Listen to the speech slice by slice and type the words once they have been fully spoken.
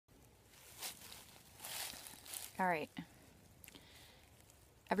All right.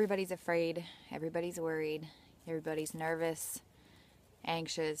 Everybody's afraid. Everybody's worried. Everybody's nervous,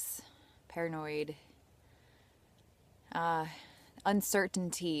 anxious, paranoid.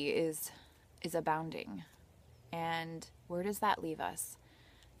 Uncertainty is abounding. And where does that leave us?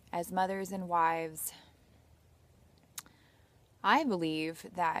 As mothers and wives, I believe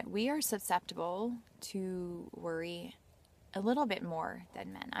that we are susceptible to worry a little bit more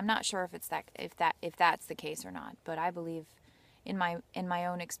than men. I'm not sure if that's the case or not, but I believe in my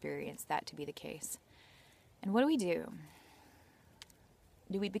own experience that to be the case. And what do?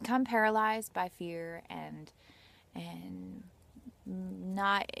 Do we become paralyzed by fear and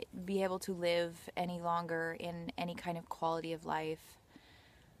not be able to live any longer in any kind of quality of life?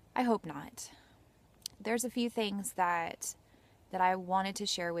 I hope not. There's a few things that I wanted to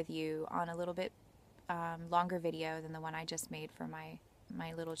share with you on a little bit longer video than the one I just made for my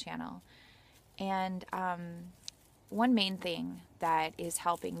little channel. And one main thing that is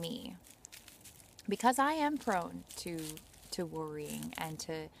helping me, because I am prone to worrying and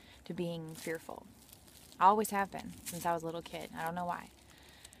to being fearful. I always have been since I was a little kid. I don't know why.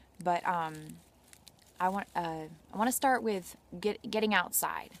 But I want to start with getting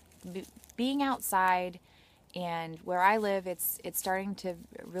outside. Being outside. And where I live, it's starting to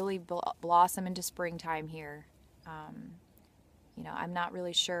really blossom into springtime here. I'm not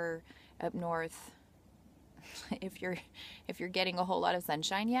really sure up north if you're getting a whole lot of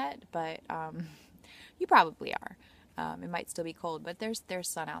sunshine yet, but you probably are. It might still be cold, but there's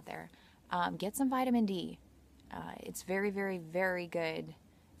sun out there. Get some vitamin D. It's very, very, very good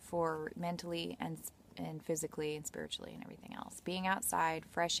for mentally and physically and spiritually and everything else. Being outside,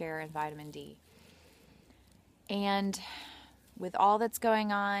 fresh air, and vitamin D. And with all that's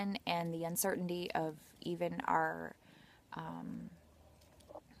going on and the uncertainty of even our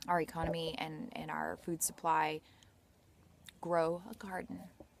economy and our food supply, grow a garden,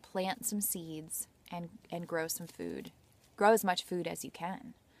 plant some seeds, and grow some food. Grow as much food as you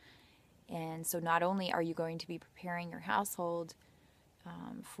can. And so not only are you going to be preparing your household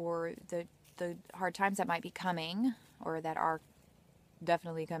for the hard times that might be coming, or that are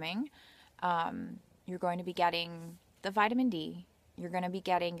definitely coming, you're going to be getting the vitamin D. You're going to be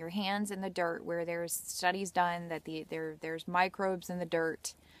getting your hands in the dirt, where there's studies done that there's microbes in the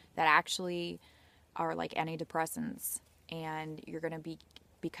dirt that actually are like antidepressants. And you're going to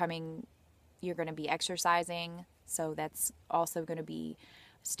be exercising. So that's also going to be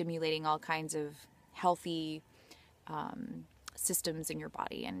stimulating all kinds of healthy systems in your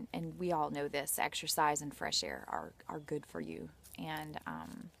body. And we all know this. Exercise and fresh air are good for you. And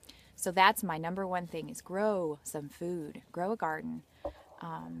so that's my number one thing, is grow some food, grow a garden,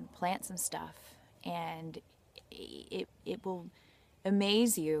 plant some stuff, and it will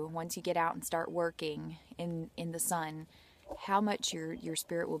amaze you once you get out and start working in the sun, how much your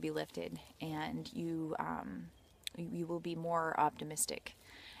spirit will be lifted, and you will be more optimistic.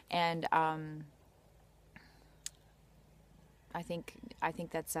 And I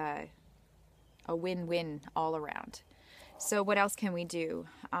think that's a win-win all around. So what else can we do?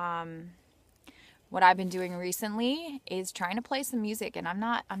 What I've been doing recently is trying to play some music, and I'm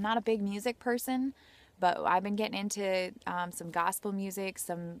not a big music person, but I've been getting into some gospel music,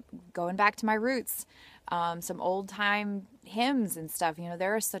 some going back to my roots, some old time hymns and stuff.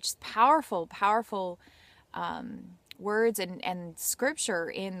 There are such powerful words and scripture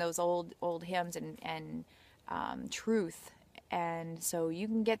in those old hymns and truth, and so you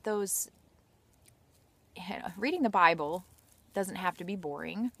can get those. Reading the Bible doesn't have to be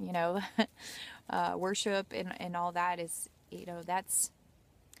boring, worship and all that is, that's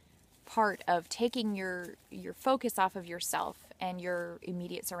part of taking your focus off of yourself and your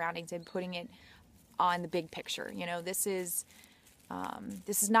immediate surroundings and putting it on the big picture. This is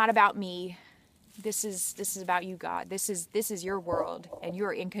not about me. This is about you, God. This is your world, and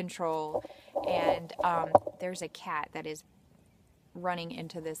you're in control. And there's a cat that is running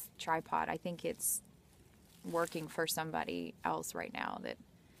into this tripod. I think it's working for somebody else right now that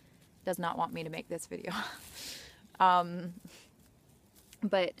does not want me to make this video. But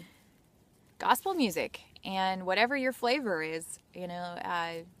gospel music, and whatever your flavor is,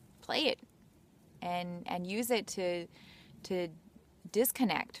 play it and use it to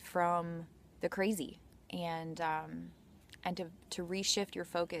disconnect from the crazy, and to reshift your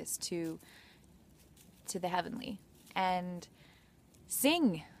focus to the heavenly, and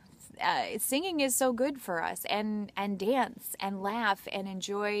sing. Singing is so good for us, and dance and laugh and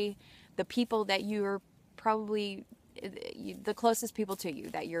enjoy the people that you're probably the closest people to you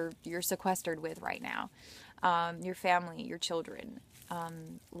that you're sequestered with right now, your family, your children.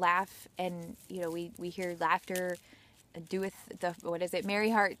 laugh, and we hear laughter doeth what is it? Merry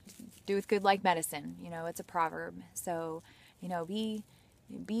heart doeth good like medicine. It's a proverb. So,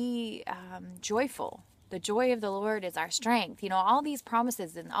 be joyful. The joy of the Lord is our strength. All these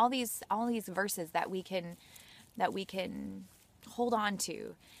promises and all these verses that we can hold on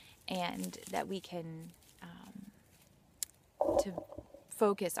to, and that we can to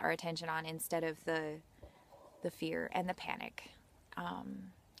focus our attention on instead of the fear and the panic.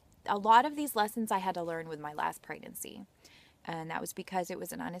 A lot of these lessons I had to learn with my last pregnancy. And that was because it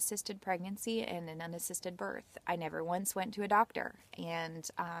was an unassisted pregnancy and an unassisted birth. I never once went to a doctor. And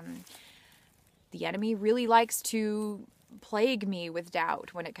the enemy really likes to plague me with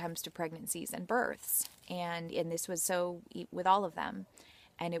doubt when it comes to pregnancies and births. And this was so with all of them.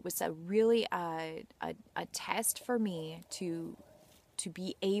 And it was really a test for me to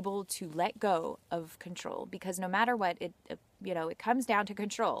be able to let go of control, because no matter what, it comes down to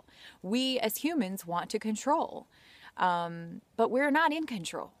control. We as humans want to control, but we're not in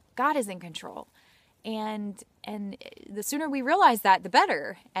control. God is in control, and the sooner we realize that, the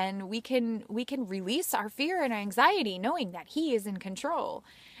better. And we can release our fear and anxiety, knowing that He is in control.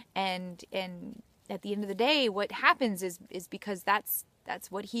 And at the end of the day, what happens is because that's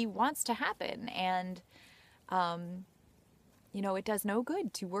what He wants to happen. And it does no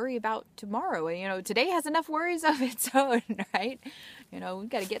good to worry about tomorrow. And, today has enough worries of its own, right? We've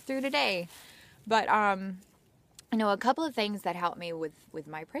got to get through today. But, a couple of things that helped me with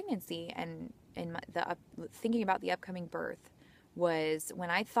my pregnancy and thinking about the upcoming birth was when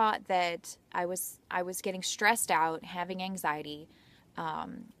I thought that I was getting stressed out, having anxiety,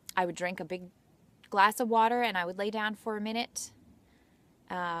 I would drink a big glass of water and I would lay down for a minute,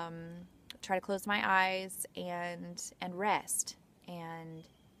 try to close my eyes and rest,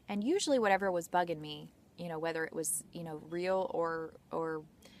 and usually whatever was bugging me, whether it was real or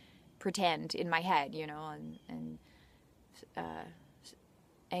pretend in my head, and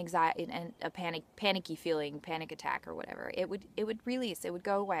anxiety and a panicky feeling, panic attack or whatever, it would release, it would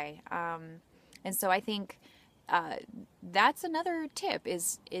go away. And so I think that's another tip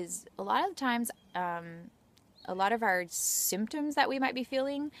is a lot of the times, a lot of our symptoms that we might be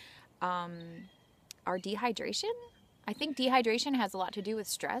feeling are dehydration. I think dehydration has a lot to do with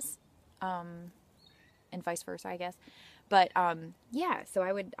stress, and vice versa, I guess. But so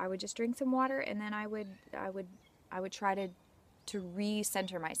I would just drink some water, and then I would try to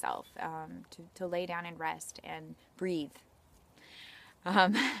recenter myself, to lay down and rest and breathe.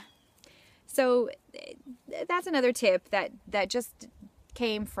 So that's another tip that just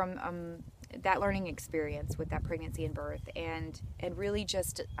came from that learning experience with that pregnancy and birth, and really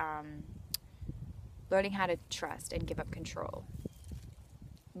just learning how to trust and give up control,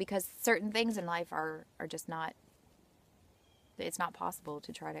 because certain things in life are just not, it's not possible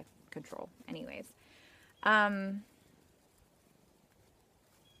to try to control. Anyways,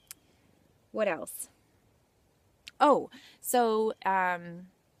 what else? So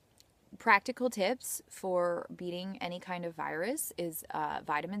practical tips for beating any kind of virus is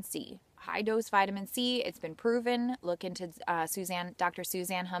vitamin C. High dose vitamin C. It's been proven. Look into Dr.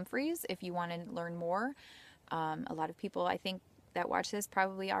 Suzanne Humphries if you want to learn more. A lot of people, I think, that watch this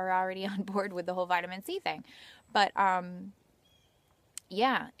probably are already on board with the whole vitamin C thing. But and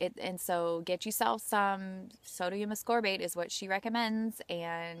so get yourself some sodium ascorbate is what she recommends,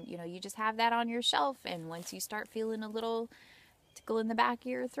 and you just have that on your shelf, and once you start feeling a little tickle in the back of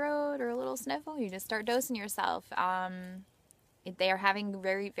your throat or a little sniffle, you just start dosing yourself. They are having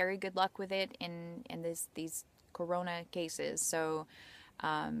very, very good luck with it in these corona cases, so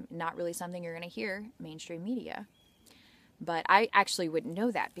not really something you're going to hear mainstream media. But I actually wouldn't know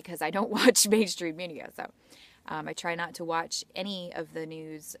that because I don't watch mainstream media, so I try not to watch any of the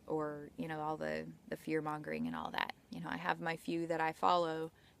news or all the fear mongering and all that. I have my few that I follow,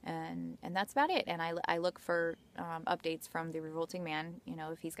 and that's about it. And I look for updates from the Revolting Man.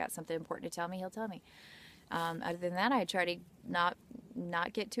 If he's got something important to tell me, he'll tell me. Other than that, I try to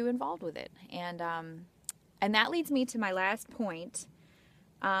not get too involved with it. And that leads me to my last point.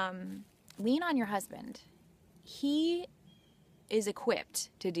 Lean on your husband. He is equipped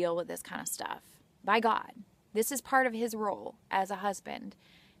to deal with this kind of stuff by God. This is part of his role as a husband,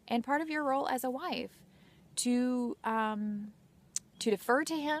 and part of your role as a wife, to defer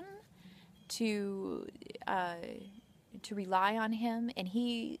to him, to rely on him, and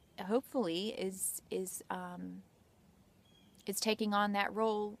he hopefully is taking on that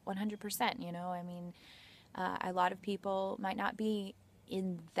role 100%. A lot of people might not be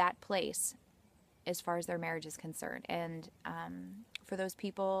in that place as far as their marriage is concerned, and for those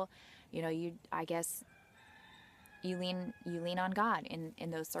people, I guess you lean on God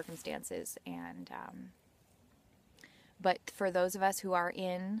in those circumstances. And but for those of us who are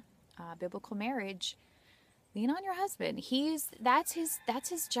in biblical marriage, lean on your husband. That's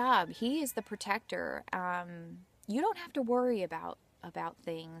his job. He is the protector. You don't have to worry about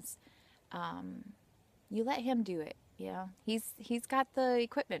things. You let him do it. You know, he's got the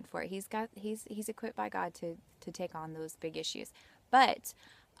equipment for it. He's equipped by God to take on those big issues. But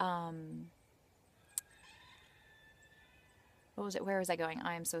what was it? Where was I going?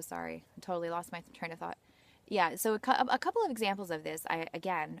 I am so sorry. I totally lost my train of thought. Yeah, so a couple of examples of this, I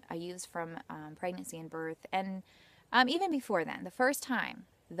use from pregnancy and birth, and even before then. The first time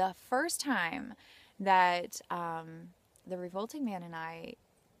that the Revolting Man and I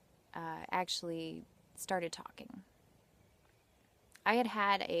actually started talking, I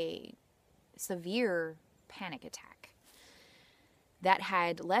had a severe panic attack that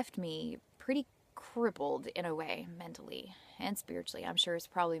had left me pretty crippled in a way, mentally and spiritually. I'm sure it's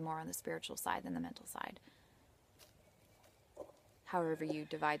probably more on the spiritual side than the mental side, however you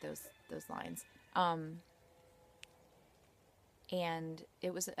divide those lines. And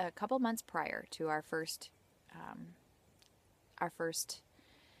it was a couple months prior to our first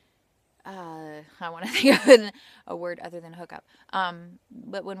I want to think of a word other than hookup.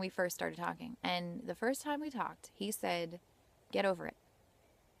 But when we first started talking, and the first time we talked, he said, "Get over it."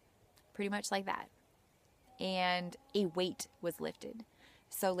 Pretty much like that. And a weight was lifted.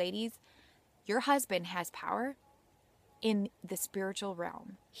 So ladies, your husband has power in the spiritual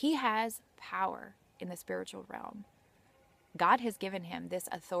realm. He has power in the spiritual realm. God has given him this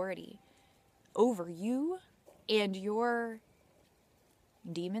authority over you and your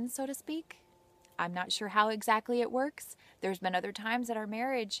demons, so to speak. I'm not sure how exactly it works. There's been other times in our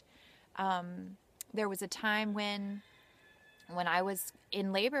marriage. There was a time when I was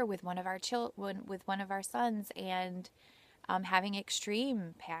in labor with one of our with one of our sons, and having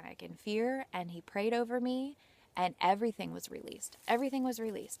extreme panic and fear, and he prayed over me, and everything was released. Everything was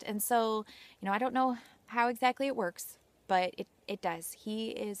released. And so, I don't know how exactly it works, but it does. He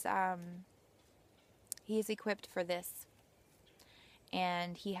is equipped for this,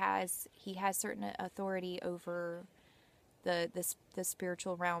 and he has certain authority over the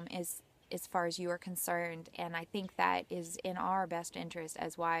spiritual realm as far as you are concerned. And I think that is in our best interest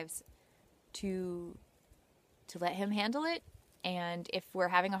as wives to let him handle it. And if we're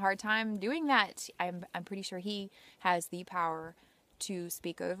having a hard time doing that, I'm pretty sure he has the power to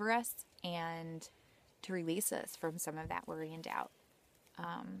speak over us and to release us from some of that worry and doubt.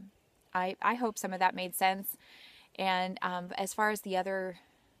 I hope some of that made sense. And as far as the other,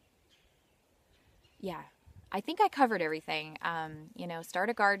 I think I covered everything. Start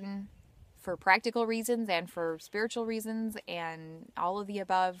a garden for practical reasons and for spiritual reasons and all of the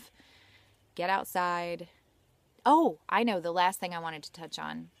above. Get outside. Oh, I know the last thing I wanted to touch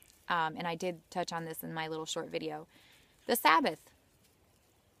on, and I did touch on this in my little short video. The Sabbath.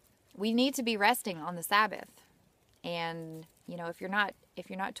 We need to be resting on the Sabbath. And, if you're not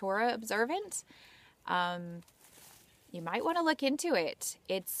Torah observant, you might want to look into it.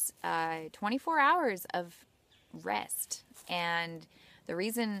 It's 24 hours of rest. And the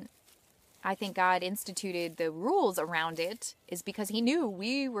reason I think God instituted the rules around it is because he knew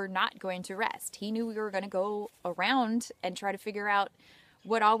we were not going to rest. He knew we were going to go around and try to figure out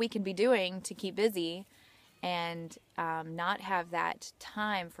what all we can be doing to keep busy and not have that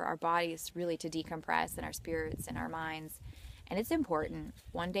time for our bodies really to decompress, and our spirits and our minds. And it's important.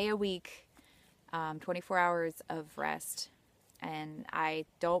 1 day a week, 24 hours of rest. And I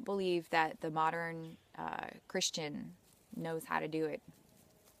don't believe that the modern Christian knows how to do it.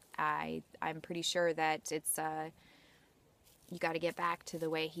 I'm pretty sure that it's you got to get back to the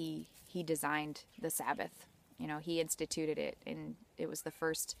way he designed the Sabbath. He instituted it, and it was the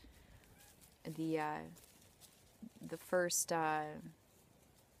first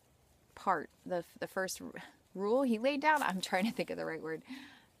part, the first rule he laid down. I'm trying to think of the right word.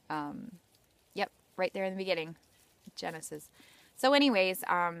 Yep, right there in the beginning, Genesis. So anyways,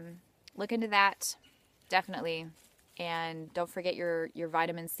 look into that, definitely. And don't forget your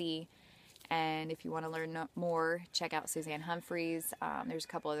vitamin C. And if you want to learn more, check out Suzanne Humphreys. There's a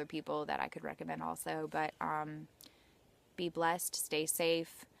couple other people that I could recommend also. But be blessed, stay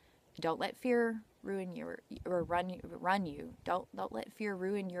safe. Don't let fear ruin run you. Don't let fear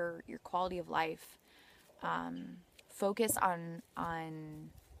ruin your quality of life. Focus on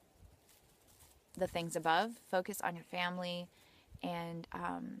the things above. Focus on your family, and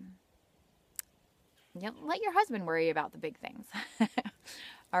let your husband worry about the big things.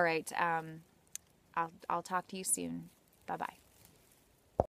 All right. I'll talk to you soon. Bye-bye.